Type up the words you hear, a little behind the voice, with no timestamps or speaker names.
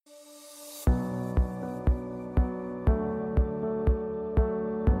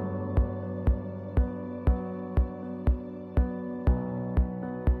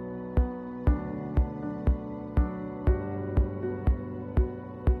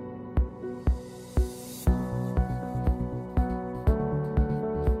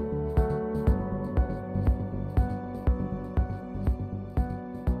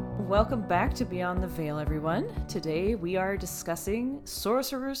Welcome back to Beyond the Veil, everyone. Today we are discussing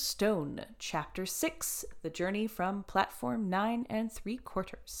Sorcerer's Stone, Chapter 6, The Journey from Platform 9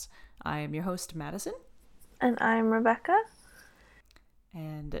 3/4. I am your host, Madison. And I'm Rebecca.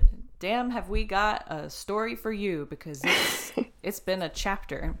 And damn, have we got a story for you, because it's been a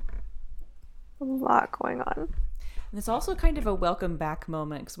chapter. A lot going on. And it's also kind of a welcome back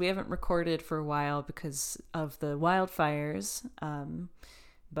moment, because we haven't recorded for a while because of the wildfires.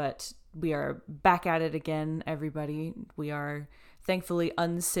 But we are back at it again, everybody. We are thankfully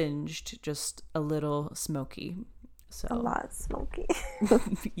unsinged, just a little smoky. So a lot smoky.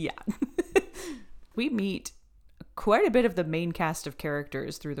 Yeah. We meet quite a bit of the main cast of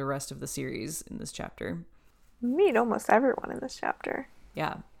characters through the rest of the series in this chapter. Meet almost everyone in this chapter.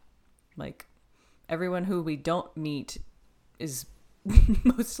 Yeah. Like, everyone who we don't meet is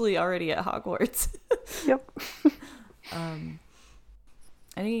mostly already at Hogwarts. Yep.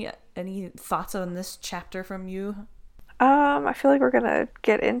 Any thoughts on this chapter from you? I feel like we're gonna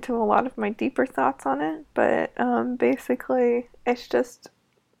get into a lot of my deeper thoughts on it, but basically it's just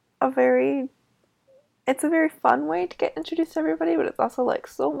a very fun way to get introduced to everybody, but it's also like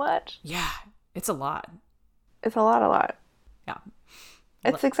so much. Yeah, it's a lot. It's a lot. Yeah.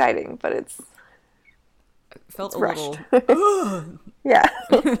 It's exciting, but it felt a rushed. Little Yeah.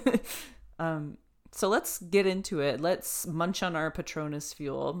 So let's get into it. Let's munch on our Patronus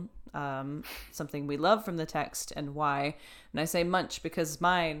fuel. Something we love from the text and why. And I say munch because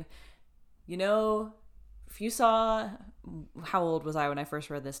mine, if you saw, how old was I when I first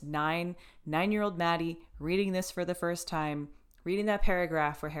read this? 9-year-old Maddie reading this for the first time, reading that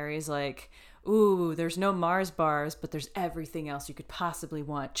paragraph where Harry's like, ooh, there's no Mars bars, but there's everything else you could possibly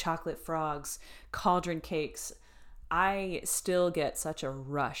want. Chocolate frogs, cauldron cakes. I still get such a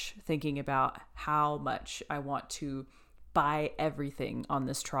rush thinking about how much I want to buy everything on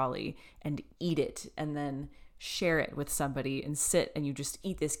this trolley and eat it and then share it with somebody and sit and you just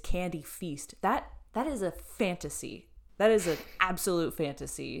eat this candy feast. That is a fantasy. That is an absolute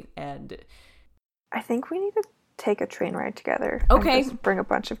fantasy. And I think we need to take a train ride together. Okay. And just bring a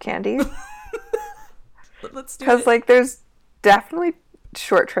bunch of candy. Let's do it. Because there's definitely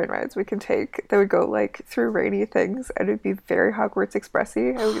short train rides we can take that would go through rainy things, and it would be very Hogwarts Expressy,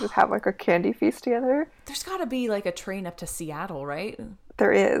 and we could just have a candy feast together. There's gotta be a train up to Seattle, right?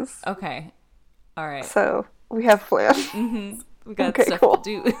 There is. Okay. All right. So we have plans. Mm-hmm. We got okay, stuff cool.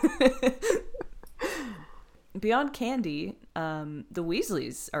 to do. Beyond candy, the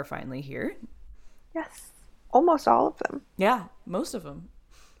Weasleys are finally here. Yes. Almost all of them. Yeah, most of them.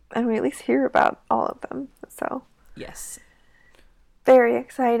 And we at least hear about all of them. So yes. Very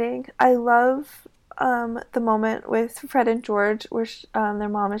exciting. I love the moment with Fred and George where their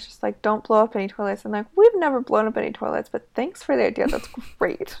mom is just like, don't blow up any toilets. And we've never blown up any toilets, but thanks for the idea. That's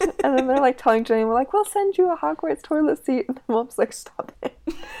great. And then they're telling Ginny, we're we'll send you a Hogwarts toilet seat. And the mom's like, stop it.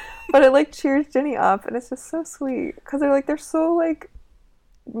 But it cheers Ginny up, and it's just so sweet. Because they're so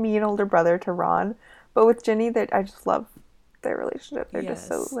mean older brother to Ron. But with Ginny, I just love their relationship. They're just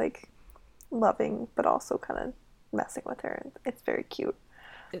so loving, but also kind of messing with her, and it's very cute.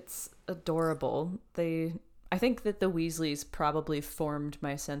 It's adorable. I think that the Weasleys probably formed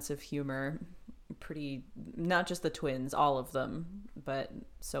my sense of humor pretty, not just the twins, all of them, but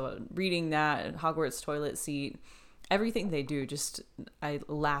so reading that Hogwarts toilet seat, everything they do, just I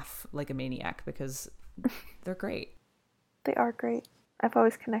laugh like a maniac because they're great. They are great. I've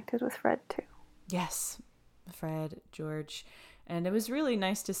always connected with Fred too. Yes, Fred, George, and it was really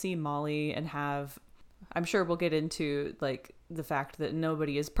nice to see Molly and have, I'm sure we'll get into the fact that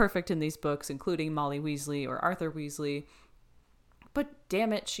nobody is perfect in these books, including Molly Weasley or Arthur Weasley. But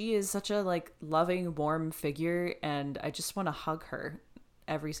damn it, she is such a loving, warm figure, and I just want to hug her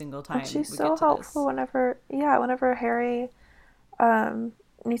every single time. And she's so helpful whenever Harry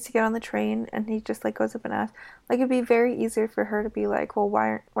needs to get on the train and he just goes up and asks. It'd be very easier for her to be well,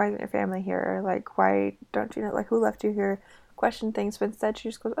 why isn't your family here? Or why don't you know who left you here? Question things, but instead she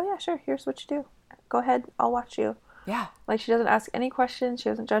just goes, oh yeah, sure, here's what you do. Go ahead, I'll watch you. Yeah. She doesn't ask any questions. She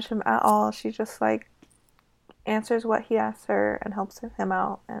doesn't judge him at all. She just answers what he asks her and helps him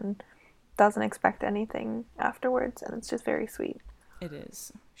out and doesn't expect anything afterwards. And it's just very sweet. It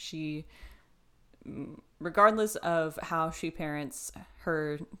is. She, regardless of how she parents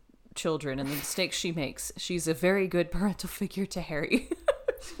her children and the mistakes she makes, she's a very good parental figure to Harry.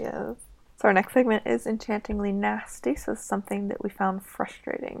 Yeah. So our next segment is Enchantingly Nasty. So something that we found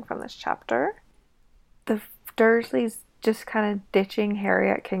frustrating from this chapter. The Dursleys just kind of ditching Harry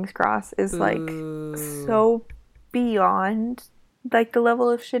at King's Cross is so beyond the level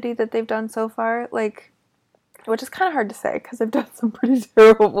of shitty that they've done so far. which is kind of hard to say because I've done some pretty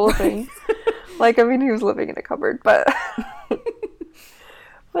terrible things. Like, I mean, he was living in a cupboard, but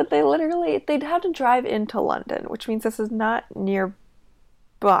but they'd had to drive into London, which means this is not nearby.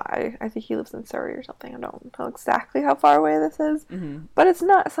 I think he lives in Surrey or something. I don't know exactly how far away this is, but it's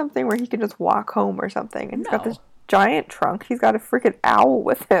not something where he can just walk home or something. And he's got this giant trunk. He's got a freaking owl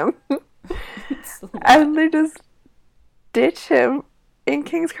with him. And they just ditch him in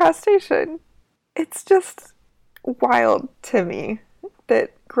King's Cross Station. It's just wild to me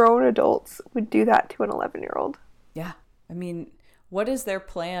that grown adults would do that to an 11-year-old. Yeah. I mean, what is their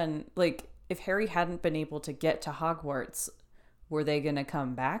plan? Like, if Harry hadn't been able to get to Hogwarts, were they going to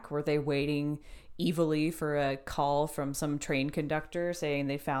come back? Were they waiting evilly for a call from some train conductor saying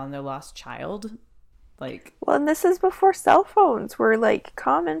they found their lost child? Like, well, and this is before cell phones were, like,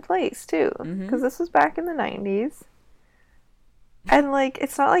 commonplace, too. Because this was back in the 90s. And, like,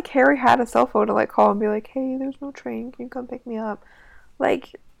 it's not like Harry had a cell phone to, like, call and be like, hey, there's no train. Can you come pick me up?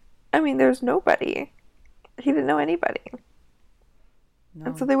 Like, I mean, there's nobody. He didn't know anybody. No.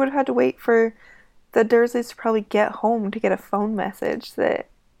 And so they would have had to wait for the Dursleys to probably get home to get a phone message that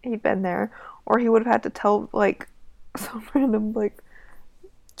he'd been there. Or he would have had to tell, like, some random, like,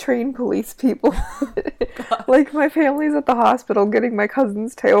 train police people. Like, my family's at the hospital getting my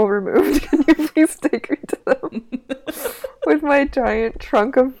cousin's tail removed. Can you please take her to them? With my giant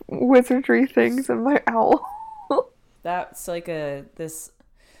trunk of wizardry things and my owl. That's like this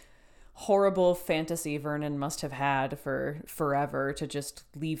horrible fantasy Vernon must have had for forever, to just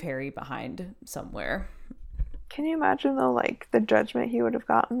leave Harry behind somewhere. Can you imagine, though, like, the judgment he would have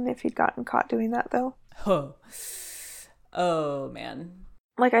gotten if he'd gotten caught doing that, though? Oh, man.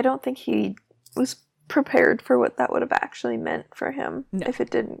 Like, I don't think he was prepared for what that would have actually meant for him if it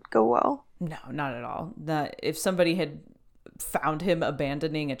didn't go well. No, not at all. That if somebody had found him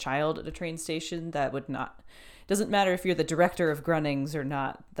abandoning a child at a train station, that would not... Doesn't matter if you're the director of Grunnings or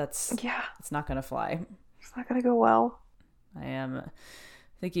not. It's not going to fly. It's not going to go well. I am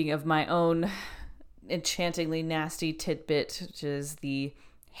thinking of my own enchantingly nasty tidbit, which is the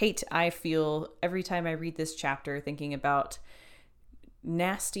hate I feel every time I read this chapter, thinking about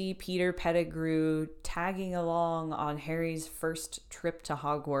nasty Peter Pettigrew tagging along on Harry's first trip to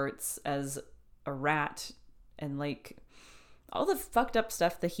Hogwarts as a rat, and, like, all the fucked up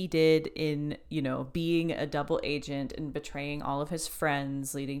stuff that he did in, you know, being a double agent and betraying all of his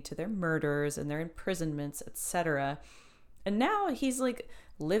friends, leading to their murders and their imprisonments, etc. And now he's, like,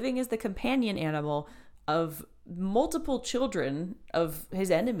 living as the companion animal of multiple children of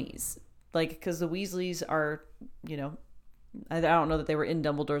his enemies. Like, because the Weasleys are, you know, I don't know that they were in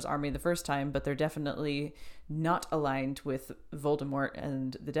Dumbledore's army the first time, but they're definitely not aligned with Voldemort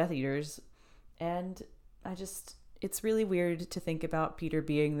and the Death Eaters. And it's really weird to think about Peter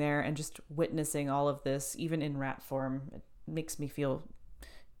being there and just witnessing all of this, even in rat form. It makes me feel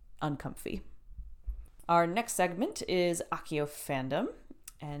uncomfy. Our next segment is Accio Fandom.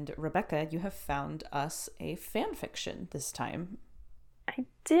 And Rebecca, you have found us a fan fiction this time. I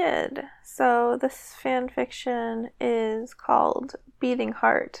did. So this fan fiction is called Beating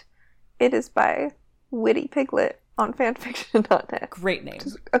Heart. It is by Witty Piglet on fanfiction.net. Great name. Which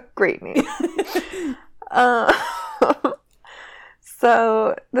is a great name.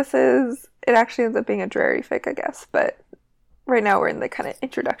 So it actually ends up being a Drarry fic, I guess, but right now we're in the kind of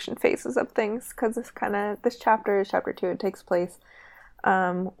introduction phases of things, because this chapter is chapter 2. It takes place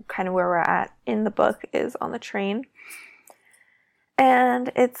kind of where we're at in the book is on the train,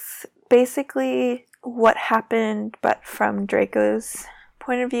 and it's basically what happened but from Draco's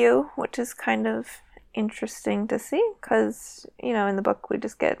point of view, which is kind of interesting to see, because, you know, in the book we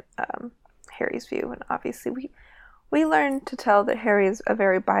just get Harry's view, and obviously we learn to tell that Harry is a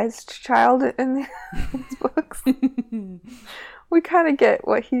very biased child in these books. We kind of get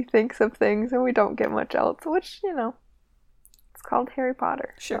what he thinks of things, and we don't get much else, which, you know, it's called Harry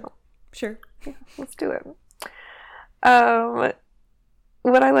Potter. Sure. Yeah, let's do it.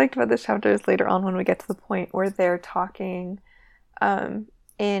 What I liked about this chapter is later on when we get to the point where they're talking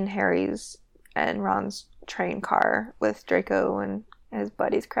in Harry's and Ron's train car with Draco and his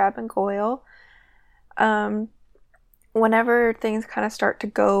buddies Crabbe and Goyle. Whenever things kind of start to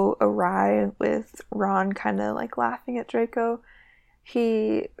go awry with Ron kind of like laughing at Draco,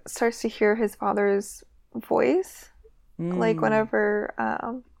 he starts to hear his father's voice. Like whenever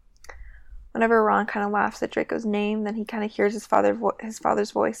Ron kind of laughs at Draco's name, then he kind of hears his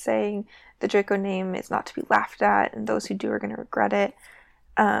father's voice saying the Draco name is not to be laughed at, and those who do are going to regret it.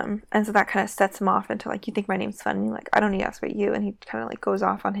 And so that kind of sets him off into, like, you think my name's funny? Like, I don't need to ask about you. And he kind of, like, goes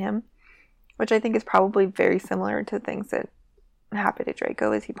off on him, which I think is probably very similar to things that happy to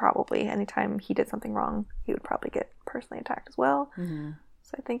Draco is he probably, anytime he did something wrong, he would probably get personally attacked as well. Mm-hmm.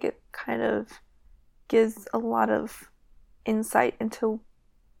 So I think it kind of gives a lot of insight into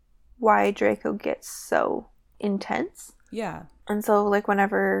why Draco gets so intense. Yeah. And so, like,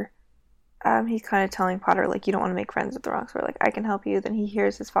 whenever he's kind of telling Potter, like, you don't want to make friends with the wrong sort, like, I can help you, then he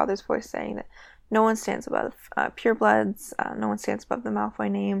hears his father's voice saying that no one stands above purebloods, no one stands above the Malfoy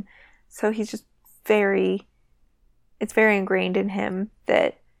name. So he's just it's very ingrained in him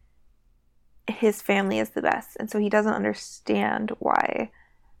that his family is the best. And so he doesn't understand why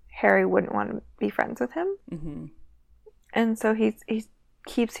Harry wouldn't want to be friends with him. Mm-hmm. And so he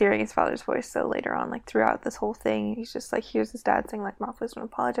keeps hearing his father's voice. So later on, like throughout this whole thing, he's just like hears his dad saying like Malfoy's don't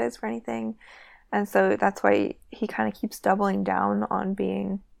apologize for anything. And so that's why he kind of keeps doubling down on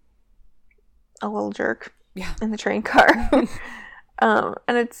being a little jerk in the train car. And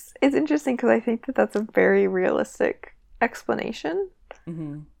it's interesting because I think that that's a very realistic explanation.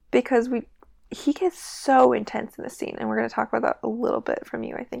 Mm-hmm. Because he gets so intense in the scene, and we're going to talk about that a little bit from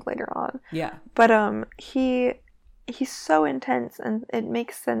you, I think, later on. Yeah. But he's so intense, and it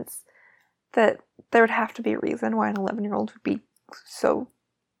makes sense that there would have to be a reason why an 11-year-old would be so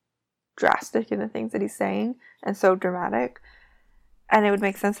drastic in the things that he's saying and so dramatic. And it would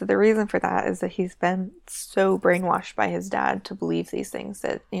make sense that the reason for that is that he's been so brainwashed by his dad to believe these things,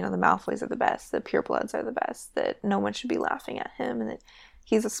 that, you know, the Malfoys are the best, that purebloods are the best, that no one should be laughing at him, and that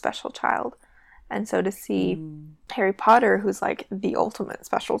he's a special child. And so to see Harry Potter, who's like the ultimate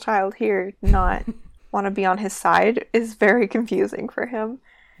special child here, not want to be on his side is very confusing for him.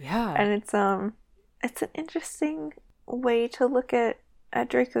 Yeah. And it's an interesting way to look at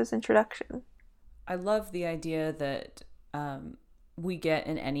Draco's introduction. I love the idea that we get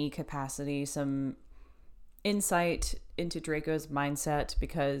in any capacity some insight into Draco's mindset,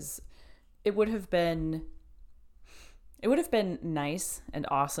 because it would have been nice and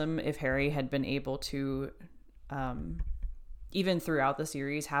awesome if Harry had been able to even throughout the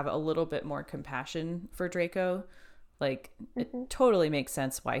series have a little bit more compassion for Draco. Like, it totally makes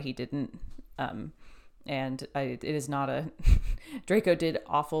sense why he didn't. And it is not a Draco did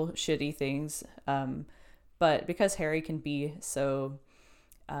awful shitty things, but because Harry can be so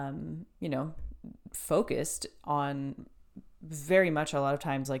focused on very much a lot of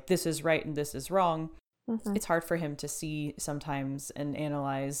times like this is right and this is wrong, it's hard for him to see sometimes and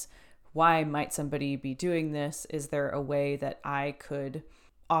analyze, why might somebody be doing this? Is there a way that I could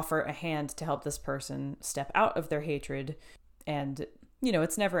offer a hand to help this person step out of their hatred? And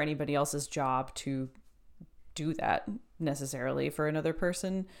it's never anybody else's job to do that necessarily for another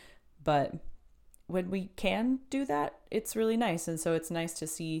person, but when we can do that, it's really nice. And so it's nice to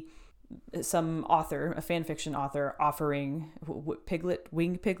see some author, a fan fiction author, offering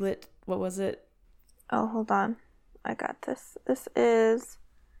Wing Piglet, what was it? Oh, hold on, I got this. This is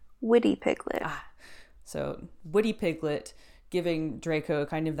Witty Piglet. So Witty Piglet giving Draco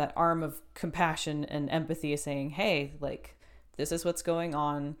kind of that arm of compassion and empathy, saying, hey, like, this is what's going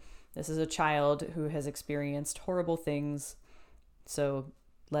on. This is a child who has experienced horrible things. So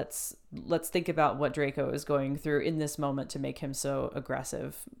let's think about what Draco is going through in this moment to make him so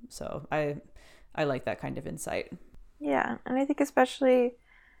aggressive. So I like that kind of insight. Yeah, and I think especially,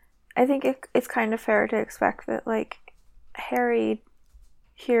 it's kind of fair to expect that, like, Harry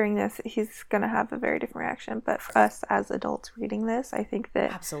hearing this, he's going to have a very different reaction. But for us as adults reading this, I think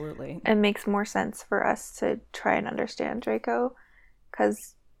that absolutely it makes more sense for us to try and understand Draco,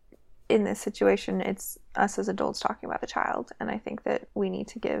 because in this situation, it's us as adults talking about the child. And I think that we need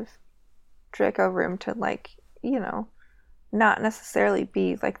to give Draco room to, like, not necessarily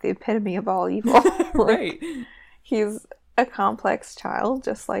be like the epitome of all evil. Right. He's a complex child,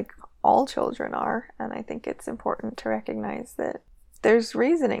 just like all children are. And I think it's important to recognize that there's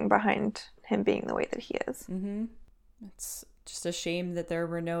reasoning behind him being the way that he is. Mm-hmm. It's just a shame that there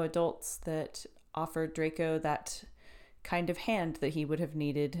were no adults that offered Draco that kind of hand that he would have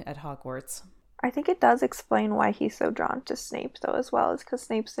needed at Hogwarts. I think it does explain why he's so drawn to Snape, though, as well, is because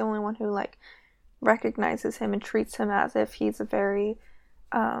Snape's the only one who, like, recognizes him and treats him as if he's a very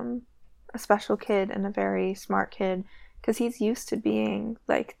a special kid and a very smart kid, because he's used to being,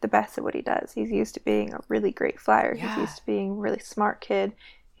 like, the best at what he does. He's used to being a really great flyer. Yeah. He's used to being a really smart kid.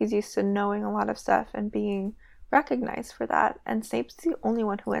 He's used to knowing a lot of stuff and being recognized for that. And Snape's the only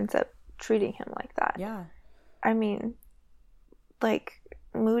one who ends up treating him like that. Yeah. I mean, like,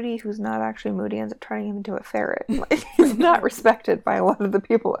 Moody, who's not actually Moody, ends up turning him into a ferret. Like, he's not respected by a lot of the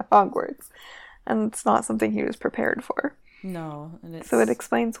people at Hogwarts. And it's not something he was prepared for. No. And so it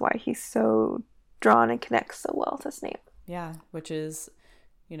explains why he's so drawn and connects so well to Snape. Yeah, which is,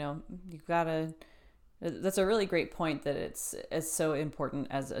 you gotta That's a really great point, that it's so important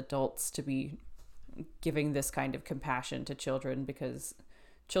as adults to be giving this kind of compassion to children, because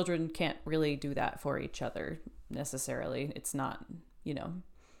children can't really do that for each other necessarily. It's not,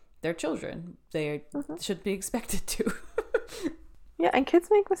 they're children. They should be expected to. Yeah, and kids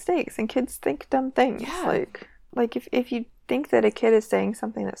make mistakes, and kids think dumb things. Yeah. Like if you think that a kid is saying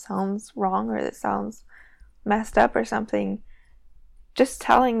something that sounds wrong or that sounds messed up or something, just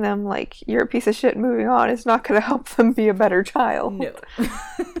telling them, like, you're a piece of shit, moving on, is not going to help them be a better child. No.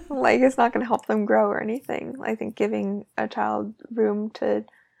 Like, it's not going to help them grow or anything. I think giving a child room to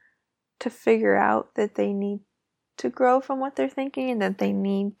figure out that they need to grow from what they're thinking, and that they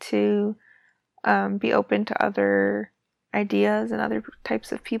need to be open to other ideas and other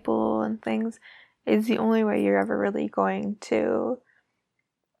types of people and things, is the only way you're ever really going to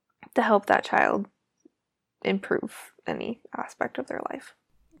help that child improve any aspect of their life.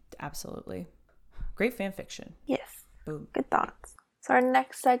 Absolutely. Great fan fiction. Yes. Boom. Good thoughts. So our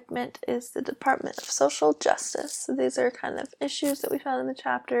next segment is the Department of Social Justice. So these are kind of issues that we found in the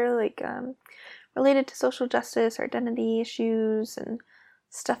chapter, like related to social justice, or identity issues, and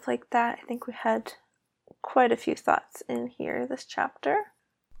stuff like that. I think we had quite a few thoughts in here this chapter.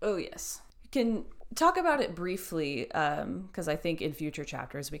 Oh, yes. You can talk about it briefly, because I think in future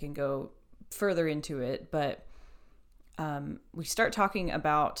chapters we can go further into it, but we start talking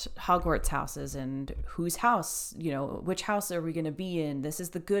about Hogwarts houses and whose house, which house are we going to be in? This is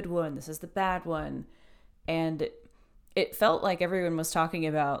the good one, this is the bad one. And it felt like everyone was talking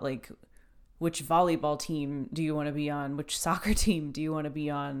about, like, which volleyball team do you want to be on? Which soccer team do you want to be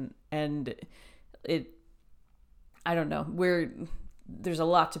on? And I don't know, there's a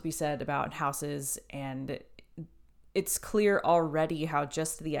lot to be said about houses, and it's clear already how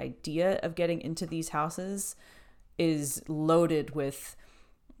just the idea of getting into these houses is loaded with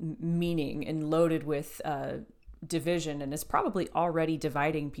meaning and loaded with division, and is probably already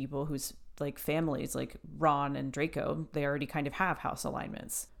dividing people whose, like, families, like Ron and Draco, they already kind of have house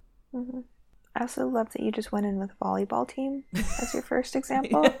alignments. Mm-hmm. I also love that you just went in with volleyball team as your first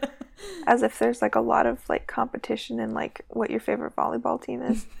example. Yeah. As if there's, like, a lot of, like, competition in, like, what your favorite volleyball team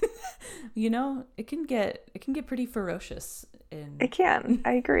is. It can get pretty ferocious. It can.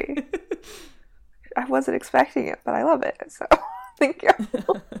 I agree. I wasn't expecting it, but I love it. So thank you.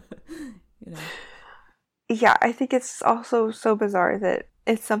 Yeah, I think it's also so bizarre that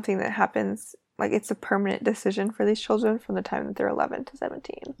it's something that happens, like, it's a permanent decision for these children from the time that they're 11 to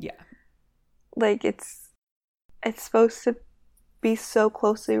 17. Yeah. Like, it's supposed to be so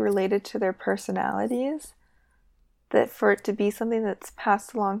closely related to their personalities that for it to be something that's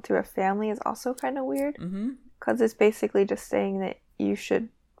passed along through a family is also kind of weird. Because it's basically just saying that you should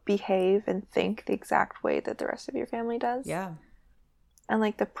behave and think the exact way that the rest of your family does. Yeah. And,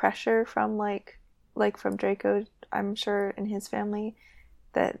 like, the pressure from, like from Draco, I'm sure, in his family,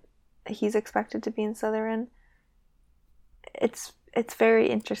 that he's expected to be in Slytherin. It's very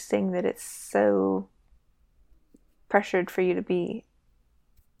interesting that it's so pressured for you to be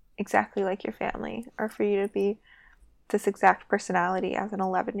exactly like your family, or for you to be this exact personality as an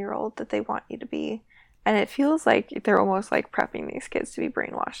 11-year-old that they want you to be. And it feels like they're almost, like, prepping these kids to be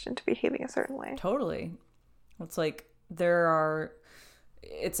brainwashed into behaving a certain way. Totally. It's like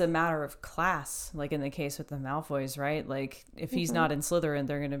it's a matter of class, like in the case with the Malfoys, right? Like, if he's not in Slytherin,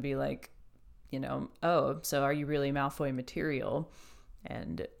 they're going to be like, oh, so are you really Malfoy material?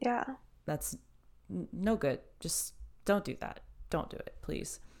 And yeah, that's no good. Just don't do that. Don't do it,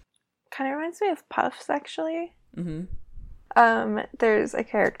 please. Kind of reminds me of Puffs, actually. Mm-hmm. There's a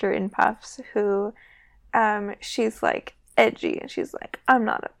character in Puffs who, she's, like, edgy, and she's like, I'm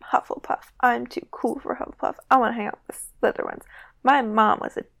not a Hufflepuff. I'm too cool for Hufflepuff. I want to hang out with the Slytherins. My mom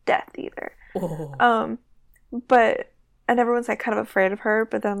was a Death Eater. Oh. And everyone's, like, kind of afraid of her,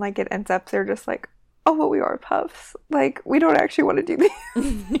 but then, like, it ends up they're just like, oh, but we are Puffs. Like, we don't actually want to do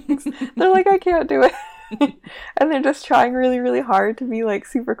these things. They're like, I can't do it. And they're just trying really, really hard to be, like,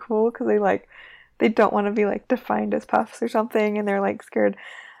 super cool, because they don't want to be, like, defined as Puffs or something, and they're, like, scared.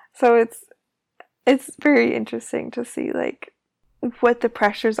 So it's very interesting to see, like, what the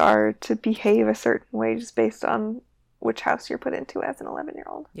pressures are to behave a certain way just based on which house you're put into as an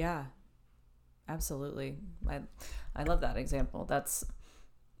 11-year-old. Yeah, absolutely. I love that example.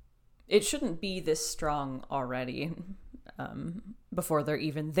 It shouldn't be this strong already, before they're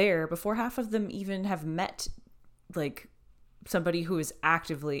even there, before half of them even have met, like, somebody who is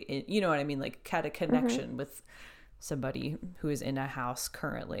actively in, you know what I mean? Like, had a connection with somebody who is in a house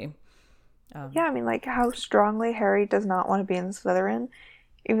currently. Yeah, I mean, like, how strongly Harry does not want to be in Slytherin,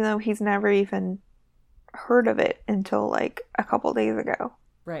 even though he's never even heard of it until, like, a couple days ago.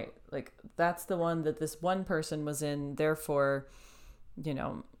 Right. Like, that's the one that this one person was in. Therefore, you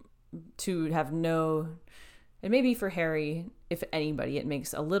know, to have no. And maybe for Harry, if anybody, it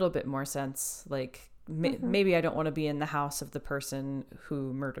makes a little bit more sense. Like, maybe I don't want to be in the house of the person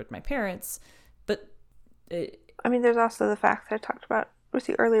who murdered my parents. But I mean, there's also the fact that I talked about with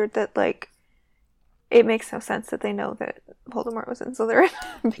you earlier that, like, it makes no sense that they know that Voldemort was in Slytherin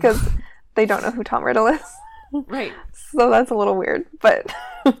because they don't know who Tom Riddle is. Right. So that's a little weird, but...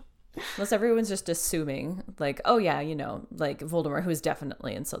 Unless everyone's just assuming, like, oh yeah, you know, like Voldemort, who's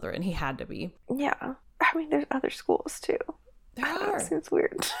definitely in Slytherin. He had to be. Yeah. I mean, there's other schools, too. There are. It seems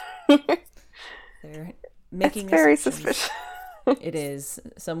weird. They're making it's very assumptions. suspicious. It is.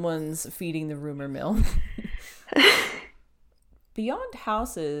 Someone's feeding the rumor mill. Beyond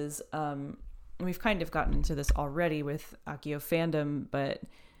houses, we've kind of gotten into this already with Accio fandom, but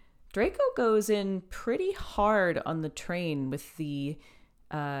Draco goes in pretty hard on the train with the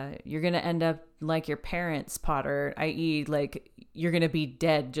you're gonna end up like your parents, Potter, i.e. like you're gonna be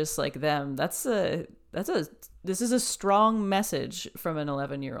dead just like them. This is a strong message from an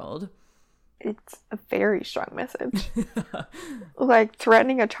 11-year-old. It's a very strong message. Like,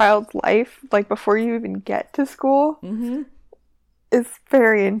 threatening a child's life, like, before you even get to school is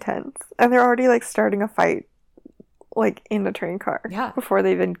very intense. And they're already, like, starting a fight, like, in the train car before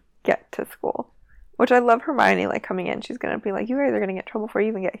they even get to school. Which I love Hermione, like, coming in. She's going to be like, you guys are going to get in trouble before you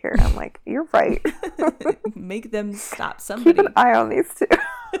even get here. And I'm like, you're right. Make them stop somebody. Keep an eye on these two.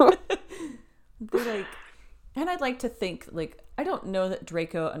 They're like... And I'd like to think, like, I don't know that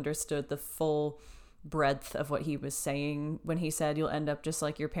Draco understood the full breadth of what he was saying when he said you'll end up just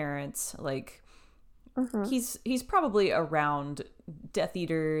like your parents. Like, he's probably around Death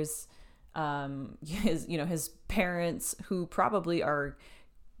Eaters, his parents, who probably are,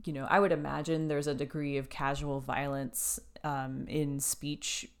 you know, I would imagine there's a degree of casual violence in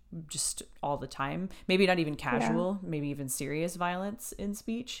speech just all the time. Maybe not even casual, maybe even serious violence in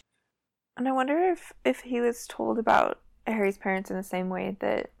speech. And I wonder if he was told about Harry's parents in the same way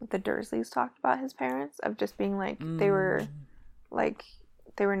that the Dursleys talked about his parents, of just being like, they were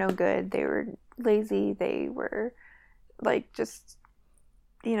no good, they were lazy, they were, like, just,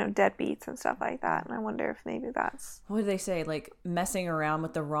 you know, deadbeats and stuff like that. And I wonder if maybe that's... What do they say? Like, messing around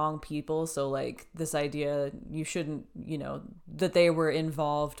with the wrong people. So, like, this idea you shouldn't, you know, that they were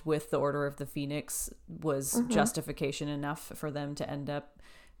involved with the Order of the Phoenix was justification enough for them to end up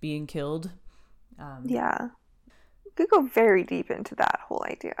being killed. Yeah. You could go very deep into that whole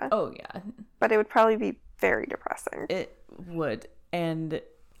idea. Oh, yeah. But it would probably be very depressing. It would. And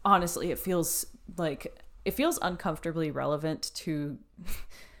honestly, it feels uncomfortably relevant to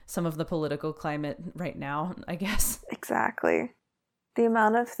some of the political climate right now, I guess. Exactly. The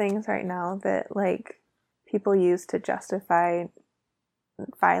amount of things right now that, like, people use to justify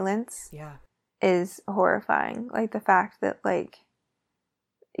violence is horrifying. Like, the fact that, like,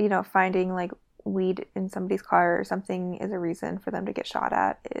 you know, finding, like, weed in somebody's car or something is a reason for them to get shot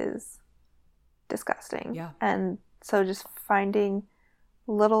at is disgusting. Yeah. And so just finding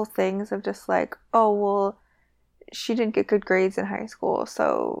little things of just like, oh, well, she didn't get good grades in high school,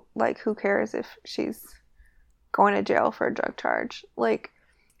 so, like, who cares if she's going to jail for a drug charge? Like,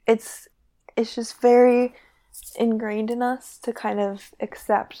 it's just very ingrained in us to kind of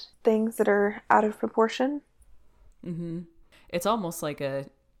accept things that are out of proportion. It's almost like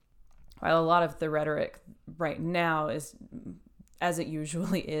while a lot of the rhetoric right now is, as it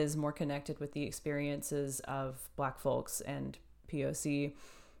usually is, more connected with the experiences of Black folks and POC,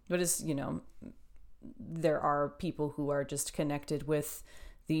 but is, you know, there are people who are just connected with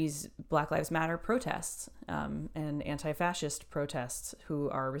these Black Lives Matter protests and anti-fascist protests who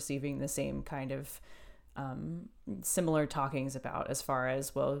are receiving the same kind of similar talkings about, as far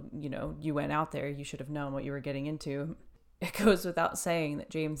as, well, you know, you went out there, you should have known what you were getting into. It goes without saying that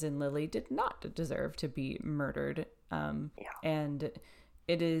James and Lily did not deserve to be murdered. And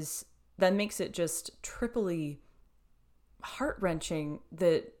that makes it just triply heart-wrenching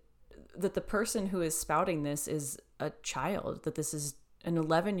that the person who is spouting this is a child, that this is an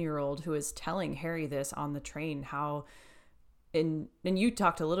 11-year-old who is telling Harry this on the train. And you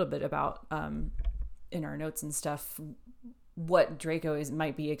talked a little bit about, in our notes and stuff, what Draco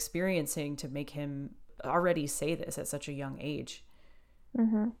might be experiencing to make him already say this at such a young age.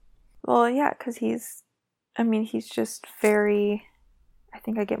 Well, yeah, because he's just very, I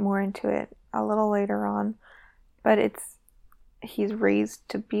think I get more into it a little later on, but he's raised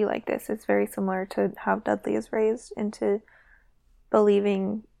to be like this. It's very similar to how Dudley is raised into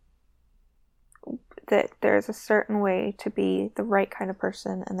believing that there's a certain way to be the right kind of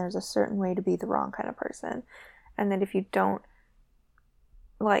person and there's a certain way to be the wrong kind of person, and that if you don't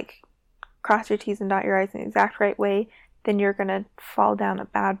like cross your T's and dot your I's in the exact right way, then you're going to fall down a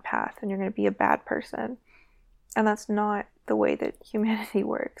bad path and you're going to be a bad person. And that's not the way that humanity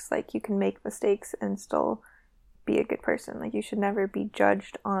works. Like, you can make mistakes and still be a good person. Like, you should never be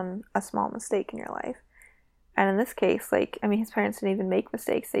judged on a small mistake in your life. And in this case, like, I mean, his parents didn't even make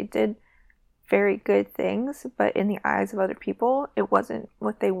mistakes. They did very good things, but in the eyes of other people, it wasn't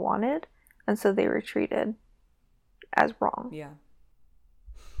what they wanted. And so they were treated as wrong. Yeah.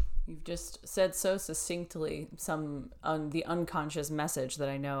 You've just said so succinctly the unconscious message that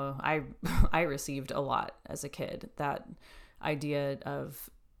I know I received a lot as a kid. That idea of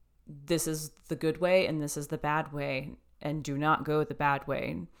this is the good way and this is the bad way, and do not go the bad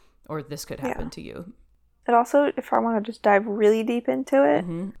way or this could happen to you. And also, if I want to just dive really deep into it,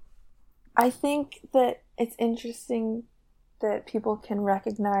 I think that it's interesting that people can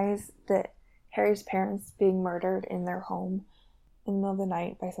recognize that Harry's parents being murdered in their home in the middle of the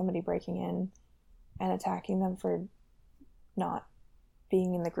night by somebody breaking in and attacking them for not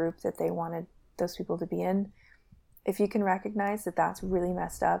being in the group that they wanted those people to be in. If you can recognize that that's really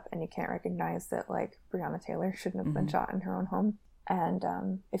messed up, and you can't recognize that, like, Breonna Taylor shouldn't have been shot in her own home, and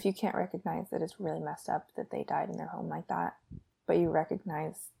if you can't recognize that it's really messed up that they died in their home like that, but you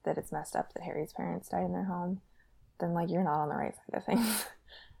recognize that it's messed up that Harry's parents died in their home, then, like, you're not on the right side of things.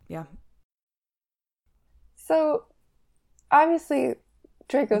 Yeah. So, obviously,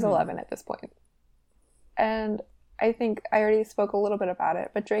 Draco's 11 at this point. And I think I already spoke a little bit about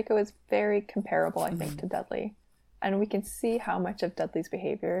it, but Draco is very comparable, I think, to Dudley. And we can see how much of Dudley's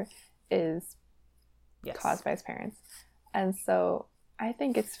behavior is caused by his parents. And so I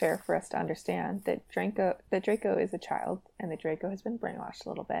think it's fair for us to understand that Draco is a child, and that Draco has been brainwashed a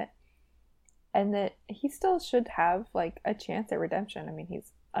little bit. And that he still should have, like, a chance at redemption. I mean,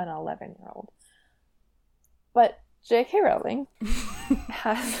 he's an 11-year-old. But J.K. Rowling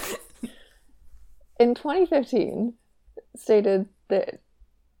has, in 2015, stated that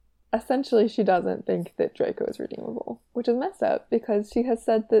essentially she doesn't think that Draco is redeemable, which is messed up because she has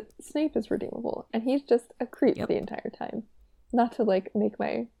said that Snape is redeemable, and he's just a creep the entire time. Not to, like, make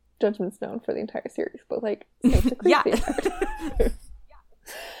my judgments known for the entire series, but, like, Snape's a creep the entire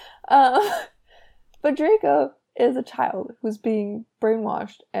time. But Draco is a child who's being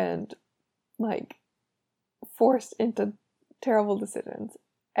brainwashed and, like, forced into terrible decisions.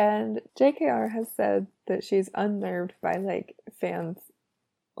 And JKR has said that she's unnerved by, like, fans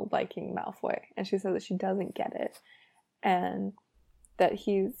liking Malfoy, and she said that she doesn't get it, and that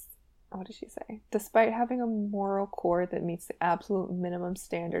he's, what did she say? Despite having a moral core that meets the absolute minimum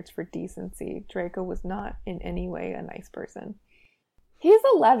standards for decency, Draco was not in any way a nice person. He's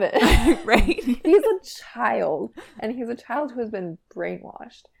 11. Right? He's a child, and he's a child who has been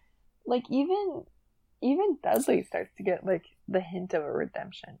brainwashed. Like, even Dudley starts to get, like, the hint of a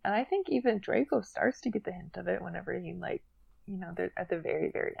redemption. And I think even Draco starts to get the hint of it whenever he, like, you know, they're at the very,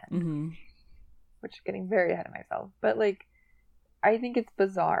 very end. Which is getting very ahead of myself. But, like, I think it's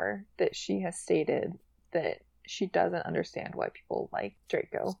bizarre that she has stated that she doesn't understand why people like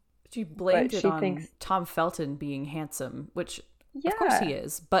Draco. She blamed it on Tom Felton being handsome, which, of course he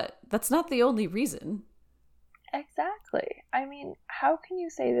is, but that's not the only reason. Exactly. I mean, how can you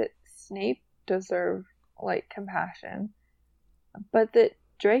say that Snape deserved, like, compassion, but that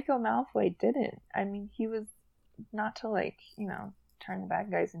Draco Malfoy didn't? I mean, he was, not to, like, you know, turn the bad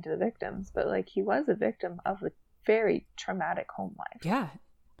guys into the victims, but, like, he was a victim of a very traumatic home life. Yeah.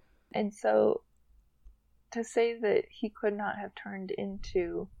 And so to say that he could not have turned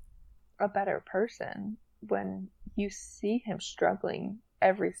into a better person when you see him struggling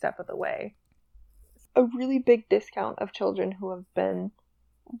every step of the way, a really big discount of children who have been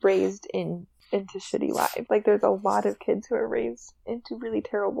raised into shitty lives. Like, there's a lot of kids who are raised into really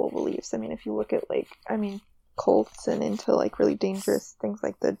terrible beliefs. I mean, if you look at, like, cults and into, like, really dangerous things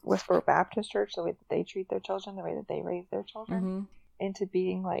like the Westboro Baptist Church, the way that they treat their children, the way that they raise their children, into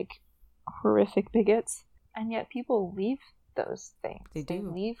being, like, horrific bigots. And yet people leave those things. They do. They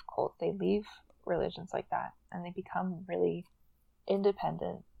leave cults, they leave religions like that, and they become really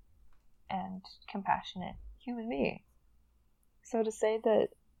independent and compassionate human beings. So to say that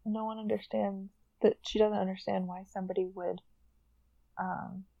no one understands, that she doesn't understand why somebody would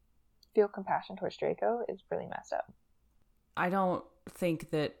feel compassion towards Draco is really messed up. I don't think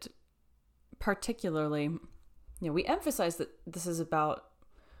that particularly, you know, we emphasize that this is about,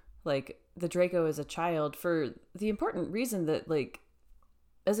 like, the Draco as a child for the important reason that, like,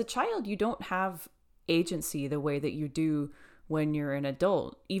 as a child, you don't have agency the way that you do when you're an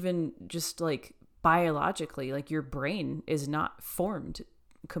adult. Even just, like, biologically, like, your brain is not formed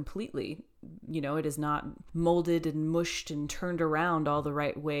completely it is not molded and mushed and turned around all the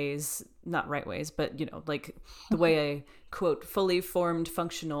right ways, not right ways, but like the way a quote fully formed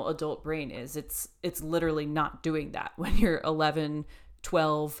functional adult brain is. It's literally not doing that when you're 11,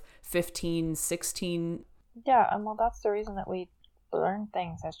 12, 15, 16. Yeah, and well, that's the reason that we learn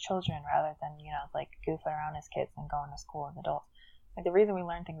things as children rather than, like goofing around as kids and going to school as adults. Like, the reason we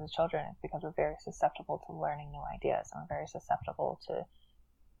learn things as children is because we're very susceptible to learning new ideas, and we're very susceptible to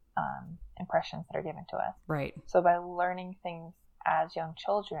impressions that are given to us. Right. So by learning things as young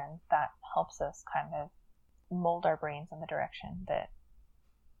children, that helps us kind of mold our brains in the direction that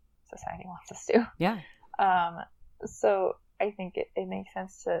society wants us to. Yeah. So I think it makes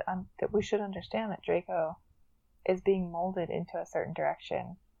sense to that we should understand that Draco is being molded into a certain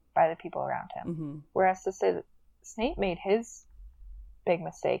direction by the people around him. Mm-hmm. Whereas to say that Snape made his big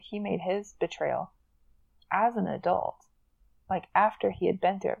mistake, he made his betrayal as an adult, like after he had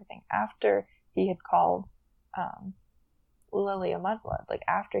been through everything, after he had called Lily a mudblood, like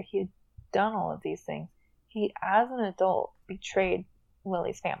after he had done all of these things, he as an adult betrayed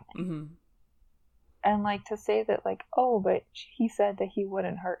Lily's family. Mm-hmm. And like to say that like, oh, but he said that he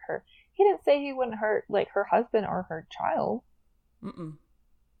wouldn't hurt her. He didn't say he wouldn't hurt like her husband or her child. Mm-mm.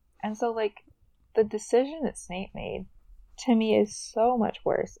 And so like the decision that Snape made to me is so much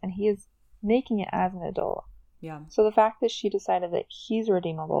worse, and he is making it as an adult. Yeah. So the fact that she decided that he's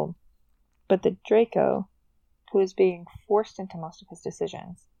redeemable, but that Draco, who is being forced into most of his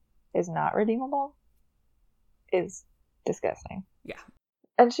decisions, is not redeemable, is disgusting. Yeah.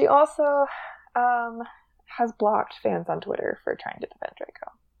 And she also has blocked fans on Twitter for trying to defend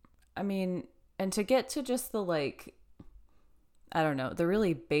Draco. I mean, and to get to just the like, I don't know, the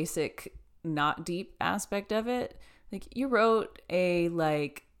really basic, not deep aspect of it, like you wrote a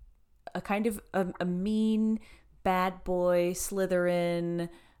kind of a mean bad boy Slytherin,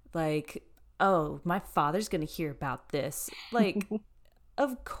 like, oh, my father's gonna hear about this. Like,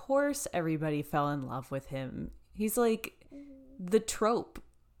 of course everybody fell in love with him. He's like the trope.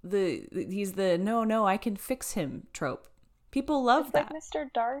 He's the no, I can fix him trope. People love it's that. Like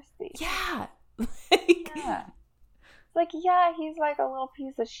Mr. Darcy. Yeah. Yeah. Like, yeah, he's like a little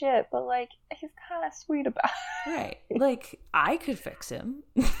piece of shit, but like he's kind of sweet about it. Right. Like, I could fix him.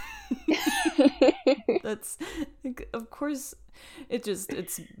 That's like, of course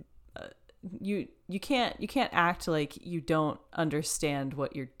you can't act like you don't understand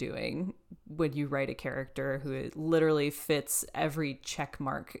what you're doing when you write a character who literally fits every check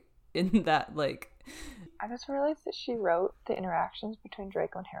mark in that, like. I just realized that she wrote the interactions between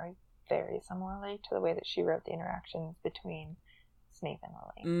Draco and Harry very similarly to the way that she wrote the interactions between Snape and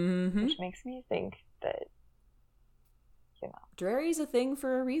Lily. Mm-hmm. Which makes me think that, Drary's a thing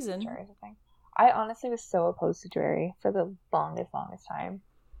for a reason. Drary's a thing. I honestly was so opposed to Drary for the longest time.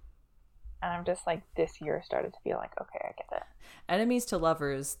 And I'm just like, this year started to be like, okay, I get it. Enemies to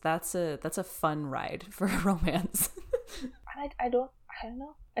lovers, that's a fun ride for a romance. And I don't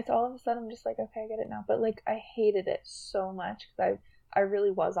know. It's all of a sudden I'm just like, okay, I get it now. But like, I hated it so much because I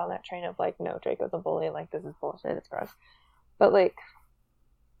really was on that train of like, no, Draco's a bully. Like, this is bullshit. It's gross. But like,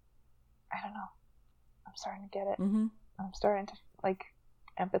 I don't know. I'm starting to get it. Mm-hmm. I'm starting to like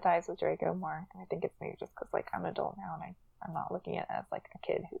empathize with Draco more. And I think it's maybe just because like I'm an adult now and I'm not looking at it as like a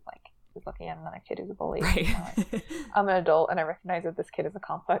kid who's looking at another kid who's a bully. Right. Like, I'm an adult and I recognize that this kid is a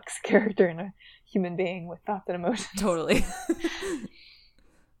complex character and a human being with thoughts and emotions. Totally.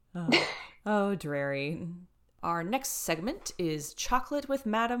 Oh, Drary. Our next segment is Chocolate with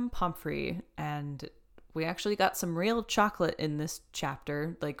Madame Pomfrey, and we actually got some real chocolate in this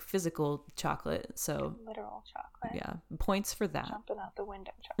chapter, like physical chocolate. So literal chocolate. Yeah, points for that. Jumping out the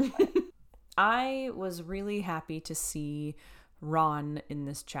window chocolate. I was really happy to see Ron in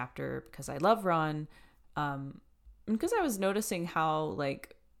this chapter because I love Ron, and because I was noticing how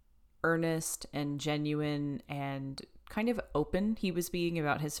like earnest and genuine and kind of open he was being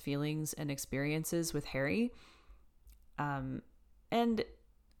about his feelings and experiences with Harry. And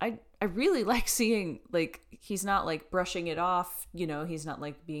I really like seeing like he's not like brushing it off, he's not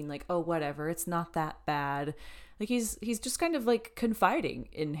like being like, oh, whatever, it's not that bad. Like he's just kind of like confiding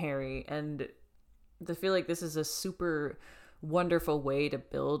in Harry, and I feel like this is a super wonderful way to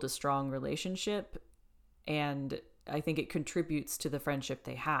build a strong relationship, and I think it contributes to the friendship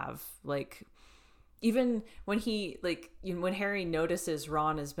they have. Like even when when Harry notices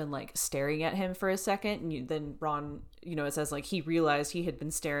Ron has been like staring at him for a second, and then Ron, it says like he realized he had been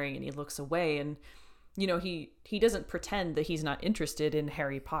staring and he looks away, and he doesn't pretend that he's not interested in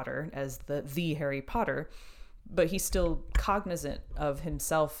Harry Potter as the Harry Potter, but he's still cognizant of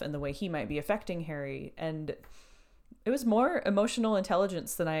himself and the way he might be affecting Harry. And it was more emotional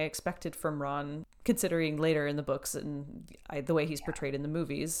intelligence than I expected from Ron, considering later in the books and the way he's portrayed in the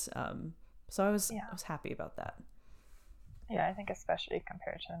movies. So I was happy about that. Yeah, I think especially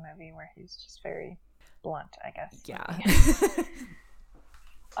compared to the movie where he's just very blunt, I guess. Yeah.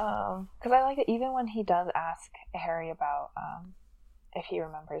 Because I like it even when he does ask Harry about if he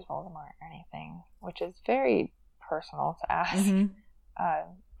remembers Voldemort or anything, which is very personal to ask. Mm-hmm.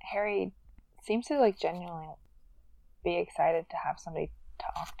 Harry seems to like genuinely be excited to have somebody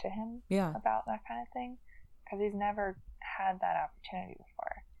talk to him about that kind of thing, because he's never had that opportunity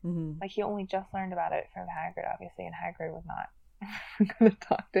before. Mm-hmm. Like, he only just learned about it from Hagrid, obviously, and Hagrid was not going to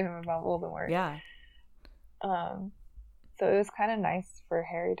talk to him about Voldemort. Yeah. So it was kind of nice for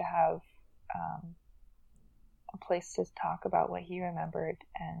Harry to have a place to talk about what he remembered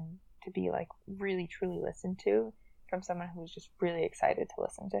and to be, like, really, truly listened to from someone who was just really excited to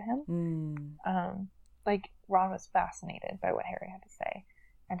listen to him. Like, Ron was fascinated by what Harry had to say,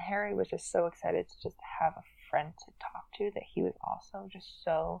 and Harry was just so excited to just have a friend to talk to that he was also just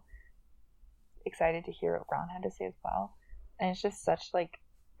so excited to hear what Ron had to say as well. And it's just such, like,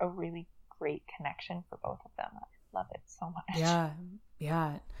 a really great connection for both of them. I love it so much.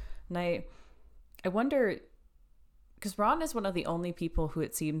 Yeah. And I wonder, because Ron is one of the only people who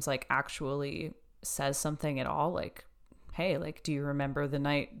it seems like actually says something at all, like, hey, like, do you remember the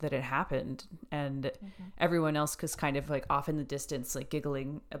night that it happened? And everyone else is kind of like off in the distance, like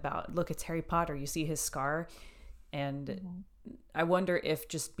giggling about, look, it's Harry Potter, you see his scar. And I wonder if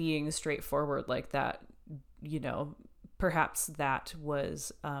just being straightforward like that, you know, perhaps that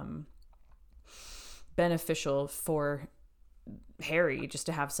was beneficial for Harry, just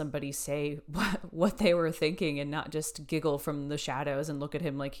to have somebody say what they were thinking and not just giggle from the shadows and look at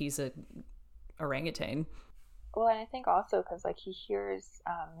him like he's a orangutan. Well, and I think also because, like, he hears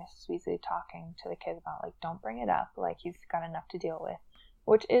Mrs. Weasley talking to the kids about, like, don't bring it up, like, he's got enough to deal with,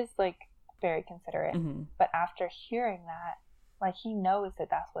 which is, like, very considerate. Mm-hmm. But after hearing that, like, he knows that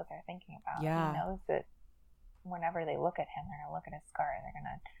that's what they're thinking about. Yeah. He knows that whenever they look at him, they're going to look at his scar and they're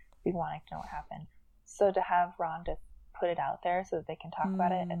going to be wanting to know what happened. So to have Ron just put it out there so that they can talk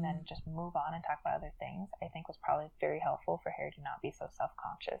about it and then just move on and talk about other things, I think was probably very helpful for Harry to not be so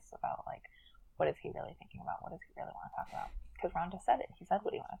self-conscious about, like, what is he really thinking about? What does he really want to talk about? Because Ron just said it. He said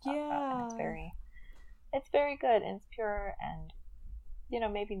what he wanted to talk about. And it's very good and it's pure and, you know,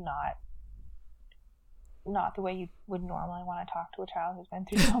 maybe not the way you would normally want to talk to a child who's been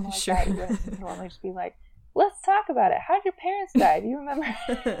through trauma like that. You would normally just be like, let's talk about it. How did your parents die? Do you remember?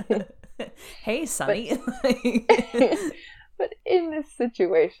 Hey, Sonny. But in this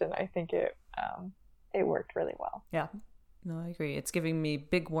situation, I think it worked really well. Yeah. No, I agree. It's giving me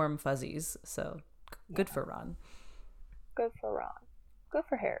big warm fuzzies, so good for Ron. Good for Ron. Good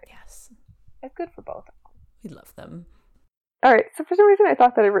for Harry. Yes. It's good for both of them. We love them. All right, so for some reason I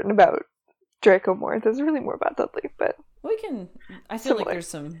thought that I'd written about Draco more. There's really more about Dudley, but... I feel like there's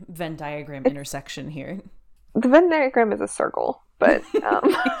some Venn diagram intersection here. The Venn diagram is a circle, but...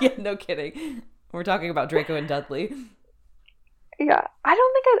 Yeah, no kidding. We're talking about Draco and Dudley. Yeah, I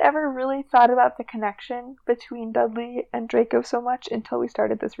don't think I'd ever really thought about the connection between Dudley and Draco so much until we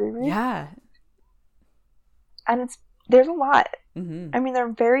started this reread. Yeah. And there's a lot. Mm-hmm. I mean,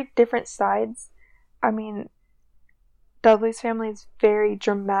 they're very different sides. I mean, Dudley's family is very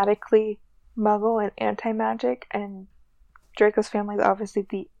dramatically Muggle and anti-magic, and Draco's family is obviously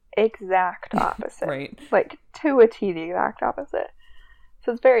the exact opposite. Right. Like, to a T, the exact opposite.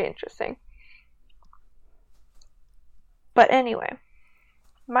 So it's very interesting. But anyway,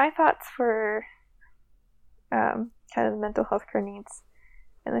 my thoughts for kind of the mental health care needs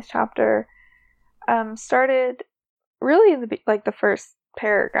in this chapter started really in the first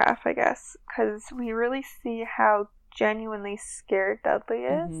paragraph, I guess, because we really see how genuinely scared Dudley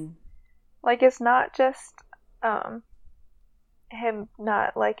is. Mm-hmm. Like, it's not just him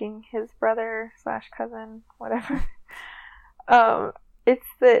not liking his brother / cousin, whatever. It's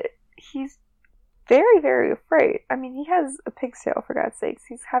that he's very, very afraid. I mean, he has a pig's tail, for God's sakes.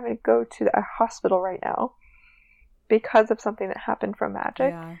 He's having to go to a hospital right now because of something that happened from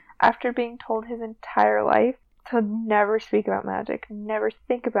magic. Yeah. After being told his entire life to never speak about magic, never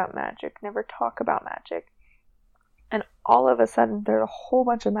think about magic, never talk about magic. And all of a sudden, there's a whole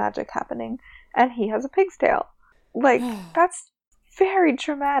bunch of magic happening, and he has a pig's tail. Like, that's very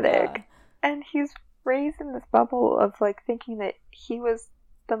traumatic. Yeah. And he's raised in this bubble of, like, thinking that he was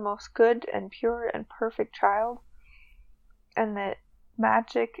the most good and pure and perfect child, and that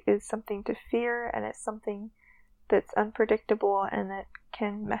magic is something to fear, and it's something that's unpredictable and that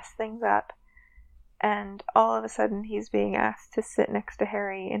can mess things up. And all of a sudden he's being asked to sit next to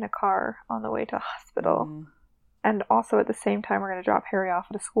Harry in a car on the way to the hospital. And also at the same time, we're going to drop Harry off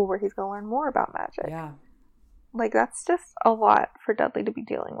at a school where he's going to learn more about magic. Yeah. Like, that's just a lot for Dudley to be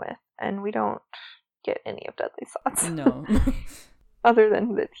dealing with. And we don't get any of Dudley's thoughts. No. Other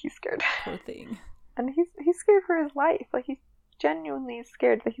than that he's scared. Poor thing. And he's scared for his life. Like, he's genuinely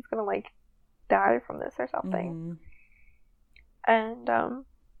scared that he's going to, like, die from this or something. And,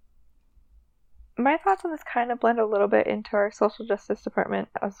 my thoughts on this kind of blend a little bit into our social justice department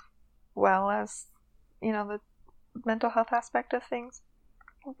as well as, you know, the mental health aspect of things.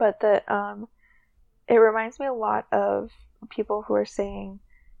 But that, it reminds me a lot of people who are saying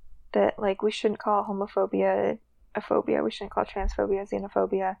that, like, we shouldn't call homophobia a phobia, we shouldn't call transphobia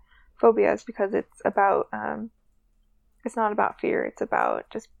xenophobia phobias, because it's about, it's not about fear, it's about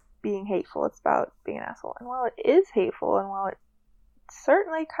just being hateful, it's about being an asshole. And while it is hateful, and while it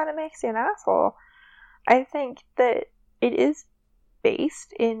certainly kind of makes you an asshole, I think that it is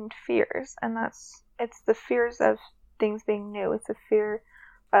based in fears, and it's the fears of things being new, it's a fear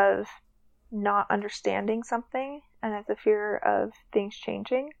of not understanding something, and it's a fear of things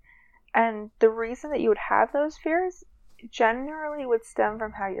changing. And the reason that you would have those fears generally would stem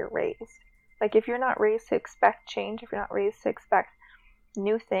from how you're raised. Like, if you're not raised to expect change, if you're not raised to expect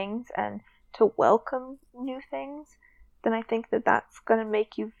new things and to welcome new things, then I think that that's going to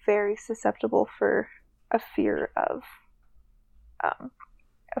make you very susceptible for a fear of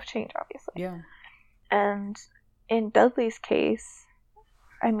change, obviously. Yeah. And in Dudley's case,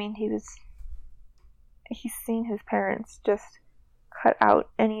 I mean, he's seen his parents just cut out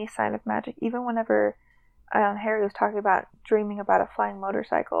any sign of magic. Even whenever Harry was talking about dreaming about a flying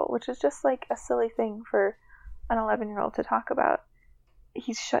motorcycle, which is just like a silly thing for an 11-year-old to talk about,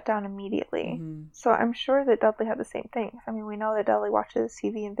 he's shut down immediately. Mm-hmm. So I'm sure that Dudley had the same thing. I mean, we know that Dudley watches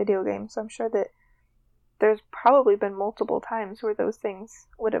TV and video games, so I'm sure that there's probably been multiple times where those things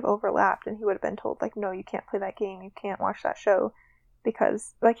would have overlapped, and he would have been told, like, no, you can't play that game, you can't watch that show,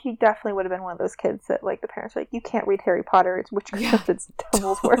 because, like, he definitely would have been one of those kids that, like, the parents were like, you can't read Harry Potter, it's witchcraft, it's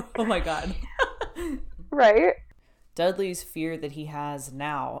devil's work. Oh my god. Right? Dudley's fear that he has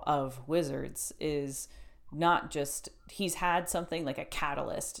now of wizards is not just, he's had something like a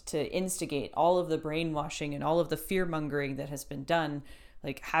catalyst to instigate all of the brainwashing and all of the fear-mongering that has been done.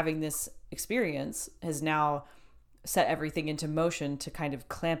 Like, having this experience has now set everything into motion to kind of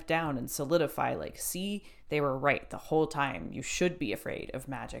clamp down and solidify, like, see, they were right the whole time. You should be afraid of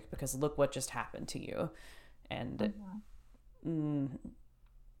magic because look what just happened to you. And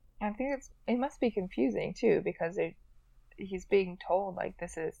I think it must be confusing too, because he's being told, like,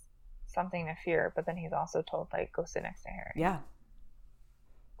 this is something to fear, but then he's also told, like, go sit next to Harry. Yeah.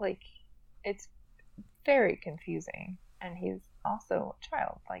 Like, it's very confusing. And he's also a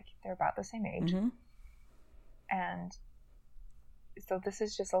child. Like, they're about the same age. Mm-hmm. And so this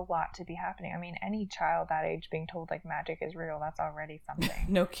is just a lot to be happening. I mean, any child that age being told, like, magic is real, that's already something.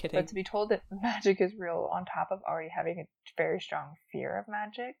 No kidding. But to be told that magic is real on top of already having a very strong fear of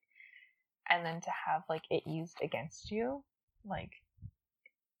magic, and then to have, like, it used against you, like,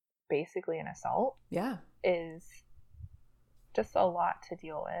 basically an assault, yeah, is just a lot to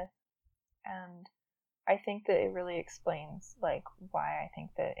deal with. And I think that it really explains, like, why I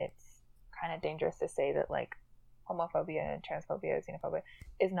think that it's kind of dangerous to say that, like, homophobia and transphobia, xenophobia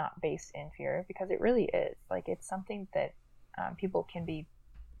is not based in fear, because it really is. Like, it's something that people can be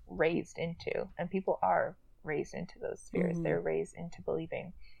raised into, and people are raised into those fears. Mm-hmm. They're raised into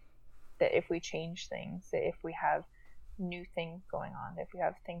believing that if we change things, that if we have new things going on, that if we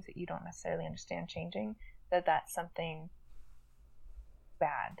have things that you don't necessarily understand changing, that that's something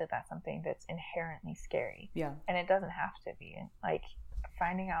bad, that that's something that's inherently scary. Yeah. And it doesn't have to be. Like,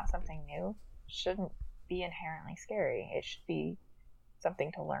 finding out something new shouldn't be inherently scary. It should be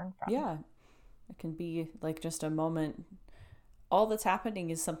something to learn from. Yeah. It can be like just a moment. All that's happening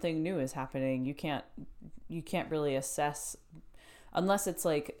is something new is happening. You can't really assess unless it's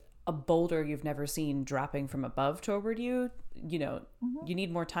like a boulder you've never seen dropping from above toward you. You know, Mm-hmm. You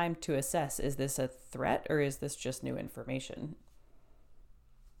need more time to assess, is this a threat or is this just new information?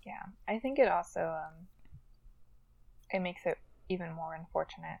 Yeah, I think it also it makes it even more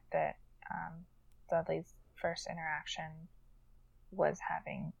unfortunate that Dudley's first interaction was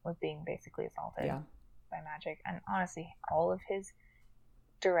being basically assaulted by magic, and honestly, all of his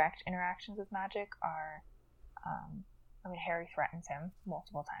direct interactions with magic are, I mean, Harry threatens him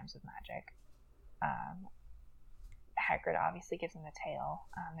multiple times with magic. Hagrid obviously gives him the tail.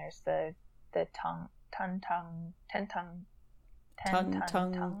 There's the tongue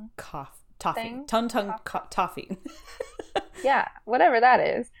toffee. Yeah, whatever that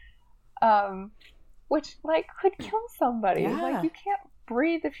is. Which, like, could kill somebody. Yeah. Like, you can't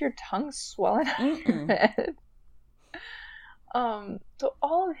breathe if your tongue's swelling out of your head. So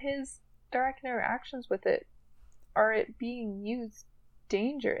all of his direct interactions with it are it being used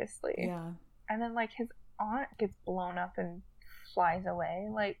dangerously. Yeah. And then, like, his aunt gets blown up and flies away.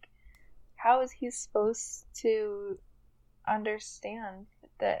 Like, how is he supposed to understand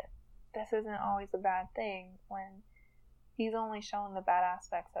that this isn't always a bad thing when he's only shown the bad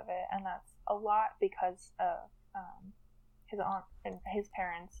aspects of it? And that's a lot because of his aunt and his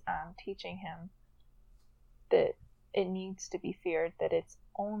parents teaching him that it needs to be feared, that it's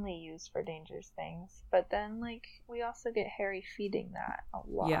only used for dangerous things. But then, like, we also get Harry feeding that a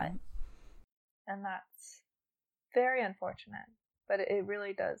lot. Yeah. And that's very unfortunate. But it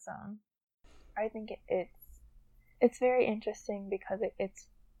really does, I think it's very interesting because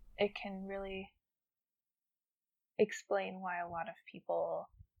it can really explain why a lot of people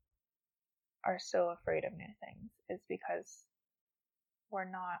are so afraid of new things, is because we're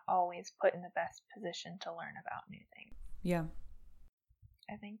not always put in the best position to learn about new things. Yeah.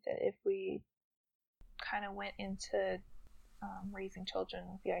 I think that if we kind of went into raising children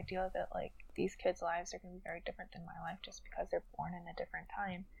with the idea that, like, these kids' lives are going to be very different than my life just because they're born in a different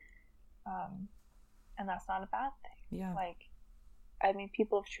time, and that's not a bad thing. Yeah. Like, I mean,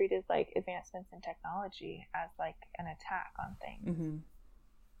 people have treated, like, advancements in technology as, like, an attack on things. Mm-hmm.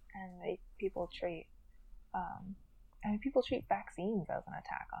 And people treat vaccines as an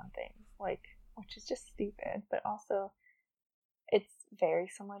attack on things, like, which is just stupid. But also, it's very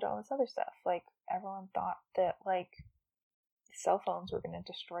similar to all this other stuff. Like, everyone thought that, like, cell phones were going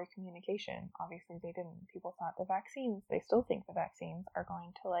to destroy communication. Obviously, they didn't. People thought they still think the vaccines are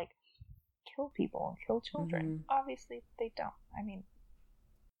going to, like, kill people and kill children. Mm-hmm. Obviously, they don't. I mean,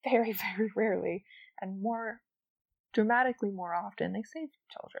 very, very rarely, and more dramatically more often, they save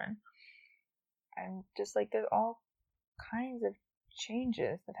children. And just, like, there's all kinds of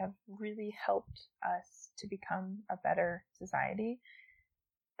changes that have really helped us to become a better society,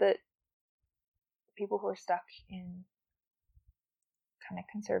 that people who are stuck in kind of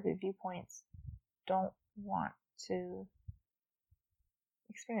conservative viewpoints don't want to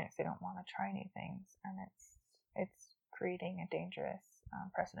experience. They don't want to try new things, and it's creating a dangerous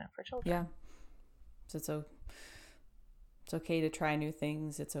precedent for children. Yeah. So it's okay to try new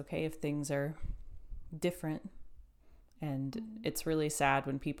things. It's okay if things are different. And it's really sad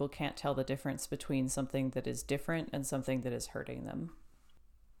when people can't tell the difference between something that is different and something that is hurting them.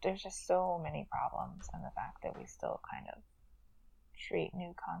 There's just so many problems, and the fact that we still kind of treat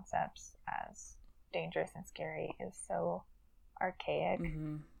new concepts as dangerous and scary is so archaic.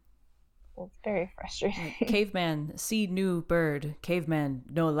 Mm-hmm. It's very frustrating. Like, caveman see new bird. Caveman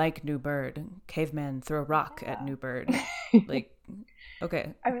no like new bird. Caveman throw rock at new bird. Like,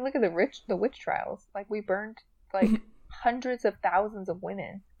 okay. I mean, look at the witch trials. Like, we burned, like, hundreds of thousands of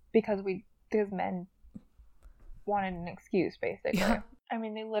women because men wanted an excuse, basically. Yeah. I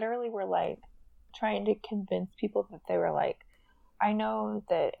mean, they literally were, like, trying to convince people that they were like, I know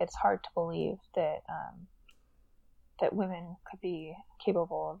that it's hard to believe that that women could be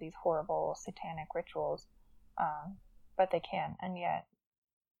capable of these horrible satanic rituals, but they can. And yet,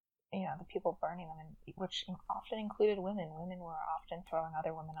 you know, the people burning them, which often included women were often throwing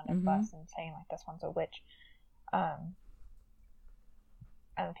other women under the bus and saying, like, this one's a witch. And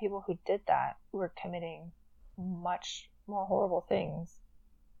the people who did that were committing much more horrible things.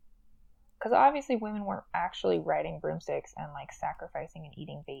 Because obviously women weren't actually riding broomsticks and, like, sacrificing and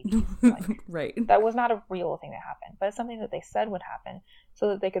eating babies. Like, right. That was not a real thing that happened. But it's something that they said would happen so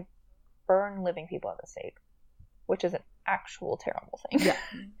that they could burn living people at the stake, which is an actual terrible thing. Yeah.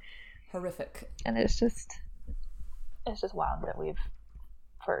 Horrific. And it's just wild that we've,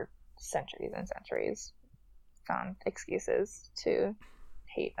 for centuries and centuries, found excuses to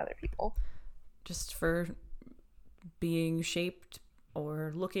hate other people. Just for being shaped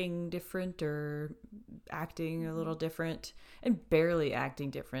or looking different or acting a little different, and barely acting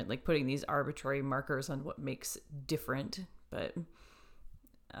different, like putting these arbitrary markers on what makes different. But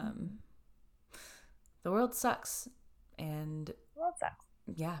the world sucks. And The world sucks.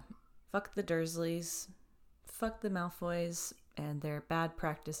 Yeah, fuck the Dursleys, fuck the Malfoys and their bad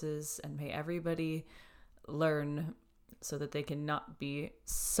practices, and may everybody learn so that they can not be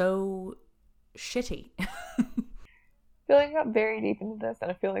so shitty. I feel like I got very deep into this, and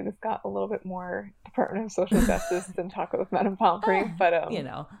I feel like this got a little bit more Department of Social Justice than Talk with Madame Pomfrey, but you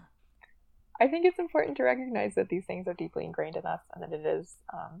know, I think it's important to recognize that these things are deeply ingrained in us, and that it is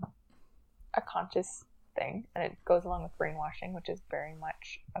a conscious thing, and it goes along with brainwashing, which is very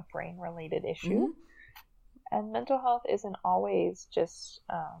much a brain-related issue. And mental health isn't always just,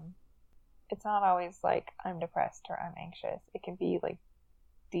 it's not always like, I'm depressed or I'm anxious. It can be, like,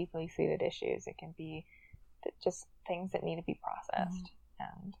 deeply seated issues. It can be that just things that need to be processed.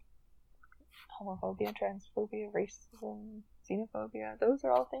 And homophobia, transphobia, racism, xenophobia, those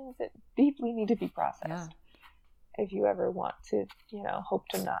are all things that deeply need to be processed. If you ever want to, hope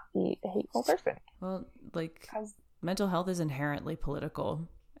to not be a hateful person. Well, mental health is inherently political,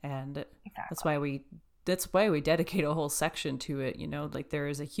 and that's why we dedicate a whole section to it. There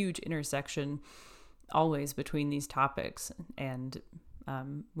is a huge intersection always between these topics, and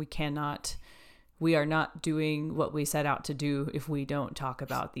we are not doing what we set out to do if we don't talk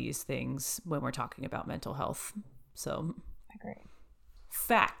about these things when we're talking about mental health. So, agree.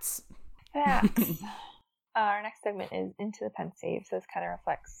 Facts. Our next segment is Into the Pensieve. So this kind of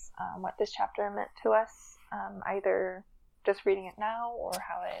reflects what this chapter meant to us, either just reading it now or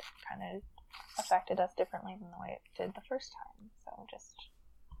how it kind of affected us differently than the way it did the first time. So just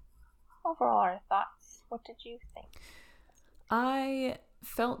overall, our thoughts. What did you think? I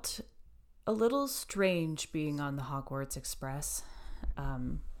felt a little strange being on the Hogwarts Express.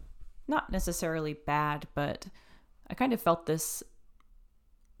 Not necessarily bad, but I kind of felt this.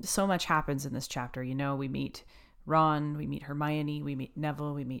 So much happens in this chapter. We meet Ron, we meet Hermione, we meet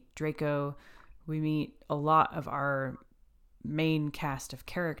Neville, we meet Draco, we meet a lot of our main cast of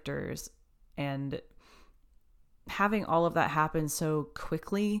characters, and having all of that happen so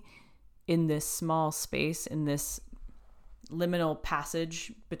quickly in this small space, in this liminal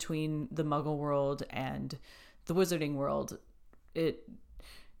passage between the Muggle world and the Wizarding world, that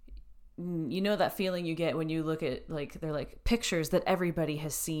feeling you get when you look at they're pictures that everybody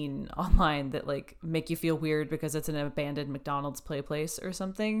has seen online that make you feel weird because it's an abandoned McDonald's play place or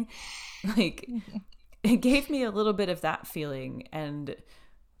something. It gave me a little bit of that feeling, and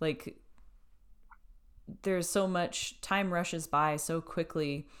there's so much time rushes by so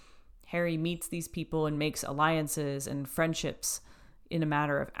quickly. Harry meets these people and makes alliances and friendships in a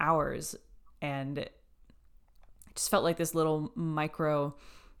matter of hours, and it just felt like this little micro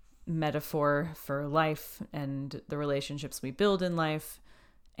metaphor for life and the relationships we build in life.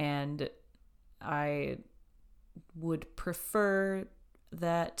 And I would prefer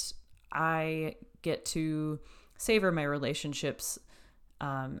that I get to savor my relationships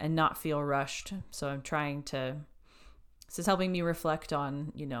and not feel rushed. So I'm trying to, this is helping me reflect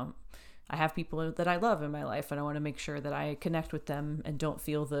on, I have people that I love in my life, and I want to make sure that I connect with them and don't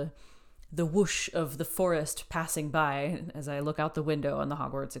feel the whoosh of the forest passing by as I look out the window on the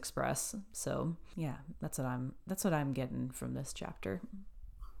Hogwarts Express. So yeah, that's what I'm getting from this chapter.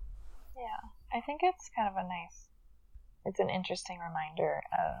 Yeah, I think it's kind of it's an interesting reminder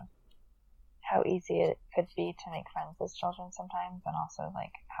of how easy it could be to make friends as children sometimes, and also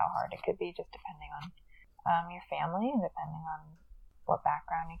how hard it could be just depending on your family and depending on what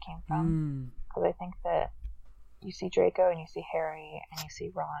background you came from. Because I think that you see Draco and you see Harry and you see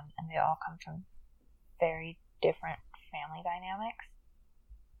Ron, and they all come from very different family dynamics.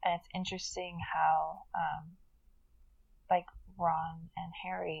 And it's interesting how Ron and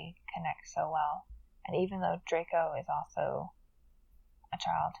Harry connect so well. And even though Draco is also a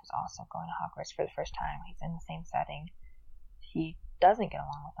child who's also going to Hogwarts for the first time, he's in the same setting, he doesn't get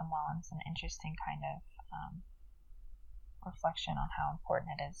along with them well. And it's an interesting kind of reflection on how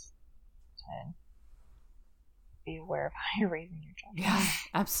important it is to be aware of how you're raising your children. Yeah,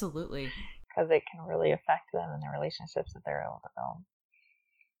 absolutely. Because it can really affect them and the relationships that they're able to build.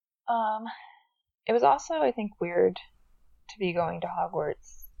 It was also, I think, weird to be going to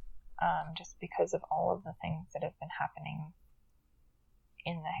Hogwarts just because of all of the things that have been happening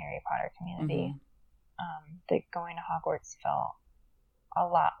in the Harry Potter community. That going to Hogwarts felt a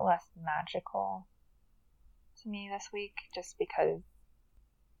lot less magical to me this week, just because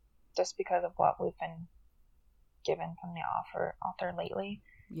of what we've been given from the author lately.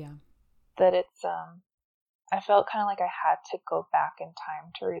 Yeah. That it's I felt kind of like I had to go back in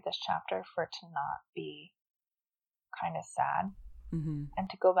time to read this chapter for it to not be kind of sad. And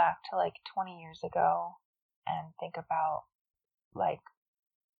to go back to 20 years ago and think about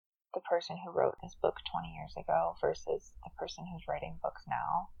the person who wrote this book 20 years ago versus the person who's writing books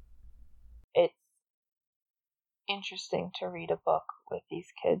now. It's interesting to read a book with these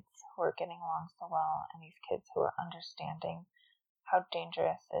kids who are getting along so well, and these kids who are understanding how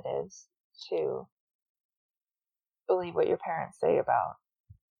dangerous it is to believe what your parents say about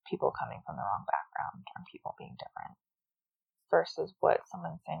people coming from the wrong background and people being different, versus what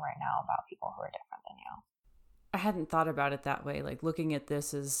someone's saying right now about people who are different than you. I hadn't thought about it that way. Looking at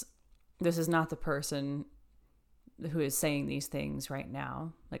this is not the person who is saying these things right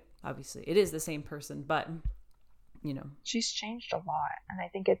now. Obviously it is the same person, but she's changed a lot, and I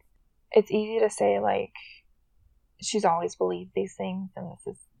think it's easy to say she's always believed these things and this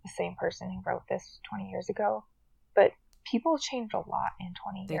is the same person who wrote this 20 years ago, But people change a lot in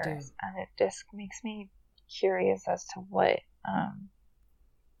 20 They years. do. And it just makes me curious as to what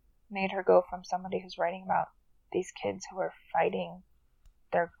made her go from somebody who's writing about these kids who are fighting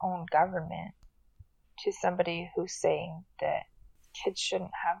their own government to somebody who's saying that kids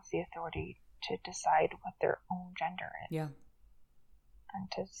shouldn't have the authority to decide what their own gender is. Yeah.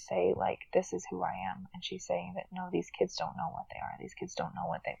 And to say, like, this is who I am. And she's saying that, no, these kids don't know what they are. These kids don't know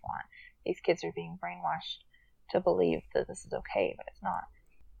what they want. These kids are being brainwashed to believe that this is okay, but it's not.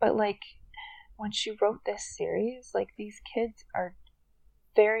 But, like, when she wrote this series, like, these kids are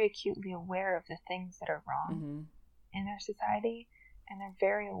very acutely aware of the things that are wrong Mm-hmm. in their society. And they're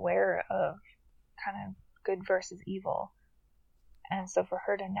very aware of kind of good versus evil. And so for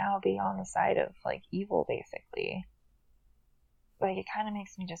her to now be on the side of, like, evil, basically, like, it kind of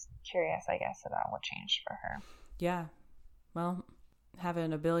makes me just curious, I guess, about what changed for her. Yeah. Well,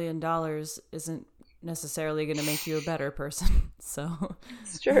 having $1 billion isn't necessarily going to make you a better person. So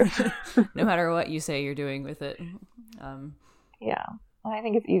It's true. no matter what you say you're doing with it. Yeah. And I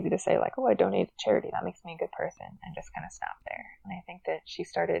think it's easy to say, like, oh, I donate to charity. That makes me a good person, and just kind of stop there. And I think that she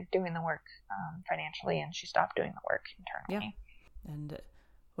started doing the work financially, and she stopped doing the work internally. Yeah. And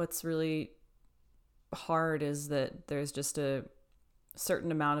what's really hard is that there's just a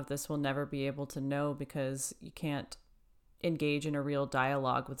certain amount of this we'll never be able to know, because you can't engage in a real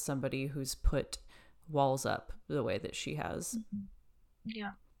dialogue with somebody who's put walls up the way that she has. Mm-hmm.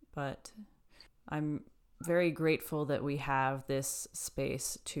 Yeah. But I'm very grateful that we have this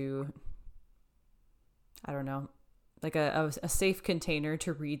space to, I don't know, like a safe container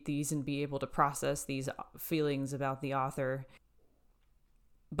to read these and be able to process these feelings about the author,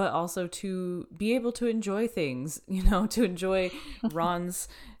 but also to be able to enjoy things, you know, to enjoy Ron's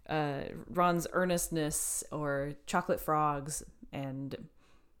earnestness or Chocolate Frogs. And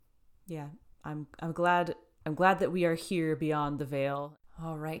yeah, I'm glad that we are here beyond the veil.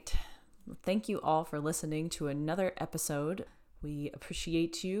 All right. Thank you all for listening to another episode. We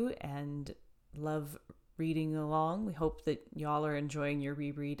appreciate you and love reading along. We hope that y'all are enjoying your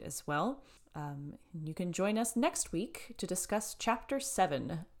reread as well. You can join us next week to discuss Chapter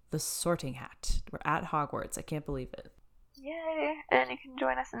 7, The Sorting Hat. We're at Hogwarts. I can't believe it. Yay! And you can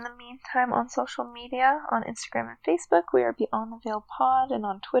join us in the meantime on social media, on Instagram and Facebook. We are Beyond the Veil Pod, and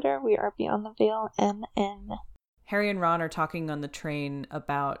on Twitter we are Beyond the Veil MN. Harry and Ron are talking on the train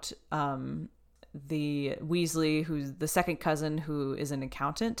about the Weasley, who's the second cousin, who is an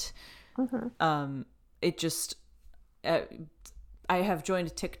accountant. Mm-hmm. It just, I have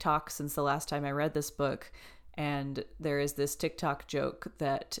joined TikTok since the last time I read this book, and there is this TikTok joke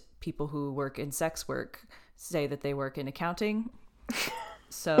that people who work in sex work say that they work in accounting.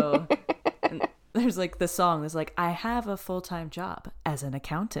 So there's like the song that's like, I have a full-time job as an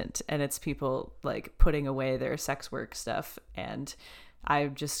accountant, and it's people like putting away their sex work stuff. And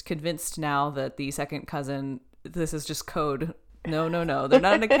I'm just convinced now that the second cousin, this is just code. No, they're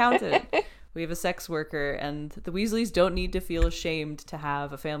not an accountant. We have a sex worker, and the Weasleys don't need to feel ashamed to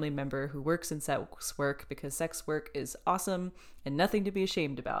have a family member who works in sex work, because sex work is awesome and nothing to be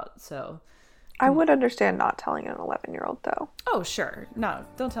ashamed about. So I would understand not telling an 11-year-old, though. oh, sure. No,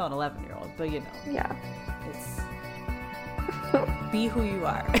 don't tell an 11-year-old, but you know. Yeah. It's be who you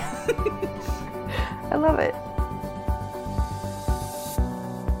are. I love it.